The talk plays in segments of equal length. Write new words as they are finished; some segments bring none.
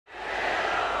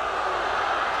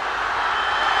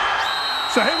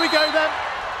So here we go then.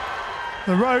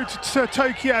 The road to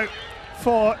Tokyo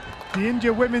for the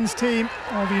India women's team,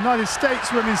 or the United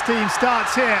States women's team,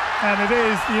 starts here, and it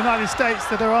is the United States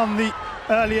that are on the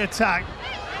early attack.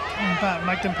 And back,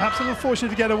 Magdalene perhaps a little fortunate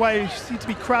to get away. She seems to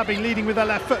be crabbing, leading with her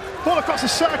left foot. Ball across the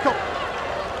circle.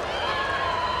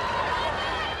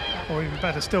 Or even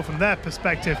better still from their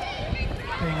perspective,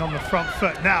 being on the front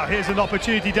foot. Now here's an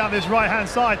opportunity down this right-hand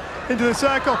side into the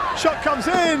circle. Shot comes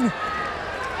in.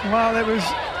 Well, it was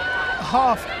a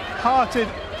half-hearted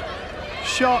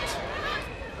shot.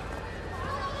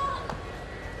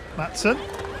 Matson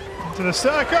into the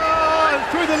circle and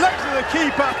through the legs of the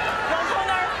keeper.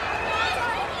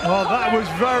 Well, that was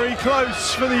very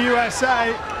close for the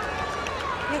USA.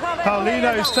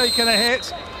 Paulino's taken a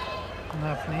hit.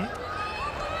 Lovely.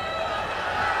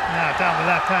 Now down the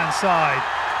left-hand side.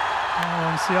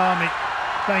 Siami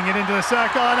playing it into the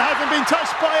circle and hasn't been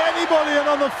touched by anybody, and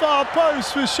on the far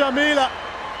post was Shamila,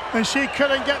 and she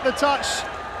couldn't get the touch.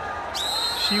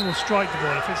 She will strike the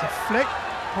ball. If it's a flick,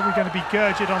 probably going to be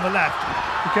Gurjit on the left.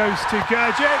 It goes to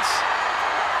Gurjit,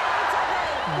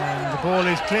 and the ball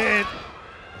is cleared.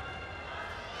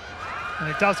 And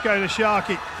it does go to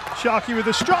Sharkey. Sharkey with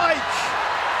the strike,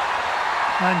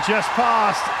 and just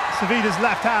past Savita's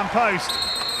left-hand post.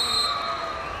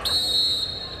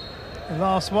 The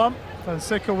last one,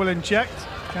 Fonseca will inject.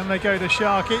 Can they go to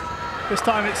Sharkey? This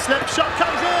time it slips, shot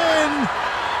comes in!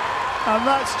 And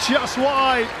that's just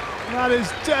wide. That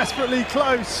is desperately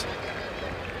close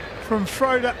from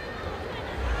Froda.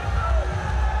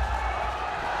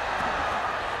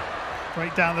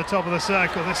 Break down the top of the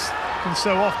circle. This can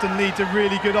so often lead to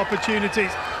really good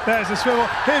opportunities. There's a swivel,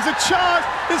 here's a chance,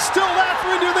 it's still there for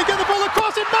India, they get the ball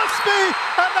across, it must be,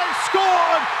 and they've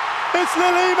scored! It's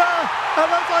Lilima, and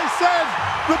as I said,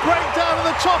 the breakdown at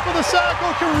the top of the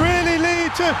circle can really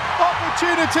lead to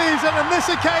opportunities, and on this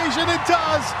occasion it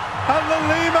does, and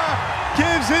Lilima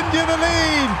gives India the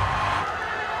lead.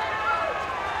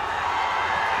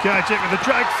 Gurjit with the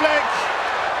drag flick,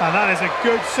 and that is a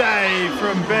good save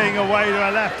from being away to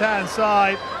her left-hand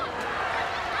side.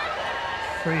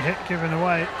 Free hit given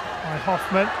away by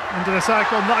Hoffman, into the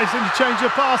circle, nice interchange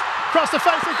of pass, across the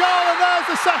face of goal, and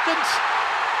there's the second.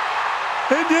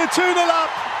 India 2-0 up,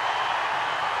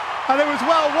 and it was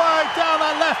well worked down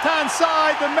that left-hand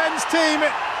side. The men's team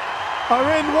are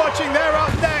in watching, they're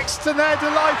up next, and they're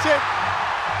delighted.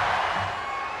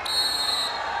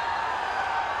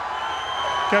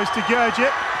 Goes to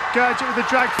Gurjit, Gurjit with the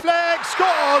drag flick,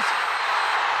 scores!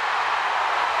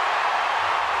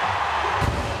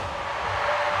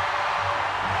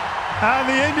 And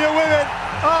the India women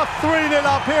are 3-0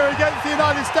 up here against the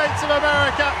United States of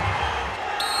America.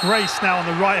 Grace now on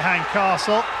the right-hand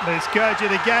castle, but it's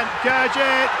Gurjit again.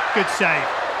 Gurjit,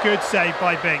 good save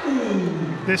by Bing.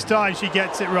 This time she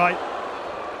gets it right.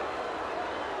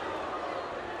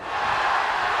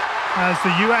 As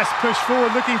the US push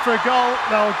forward looking for a goal,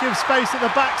 they'll give space at the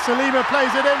back. Salima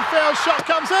plays it infield, shot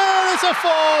comes in, it's a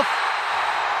fourth.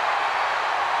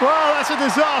 Well, that's a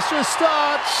disastrous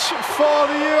start for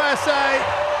the USA.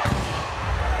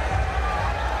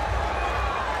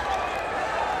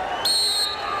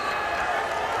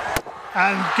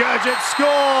 And Gurjit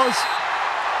scores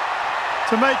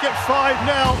to make it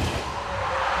 5-0.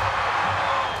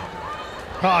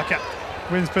 Parker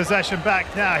wins possession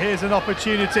back now. Here's an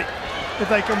opportunity if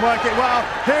they can work it well.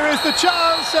 Here is the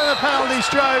chance, and a penalty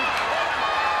stroke.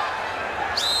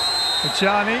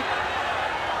 Achani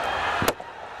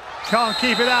can't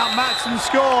keep it out. Matson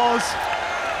scores.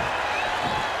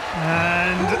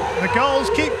 And the goals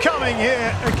keep coming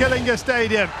here at Kalinga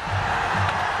Stadium.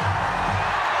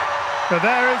 But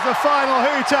there is the final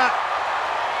hooter.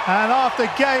 And after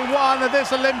game one of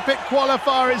this Olympic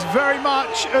qualifier, it's very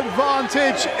much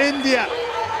advantage India.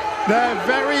 Their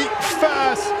very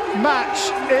first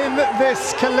match in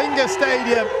this Kalinga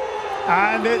Stadium.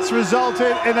 And it's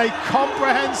resulted in a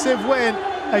comprehensive win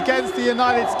against the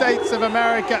United States of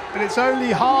America. But it's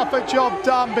only half a job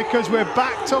done, because we're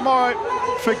back tomorrow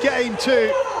for game two.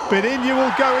 But India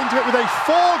will go into it with a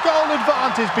 4-goal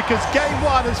advantage, because game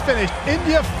one has finished.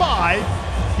 India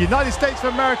 5, United States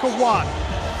of America 1.